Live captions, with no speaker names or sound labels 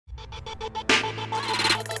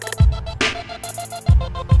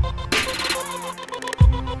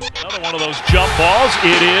one of those jump balls.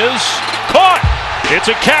 It is caught.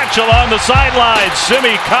 It's a catch along the sideline.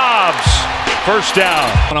 Simmie, Cobbs, first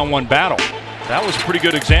down. One-on-one battle. That was a pretty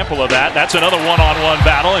good example of that. That's another one-on-one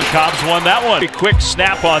battle, and Cobbs won that one. A quick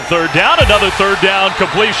snap on third down, another third down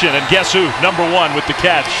completion, and guess who? Number one with the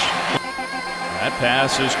catch. That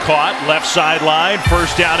pass is caught, left sideline,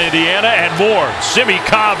 first down Indiana, and more. Simmie,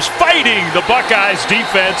 Cobbs fighting the Buckeyes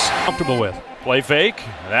defense. Comfortable with. Play fake,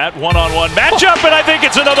 that one-on-one matchup, and I think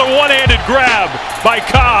it's another one-handed grab by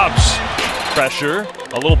Cobbs. Pressure,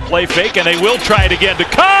 a little play fake, and they will try it again to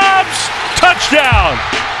Cobbs. Touchdown!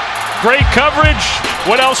 Great coverage.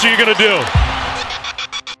 What else are you going to do?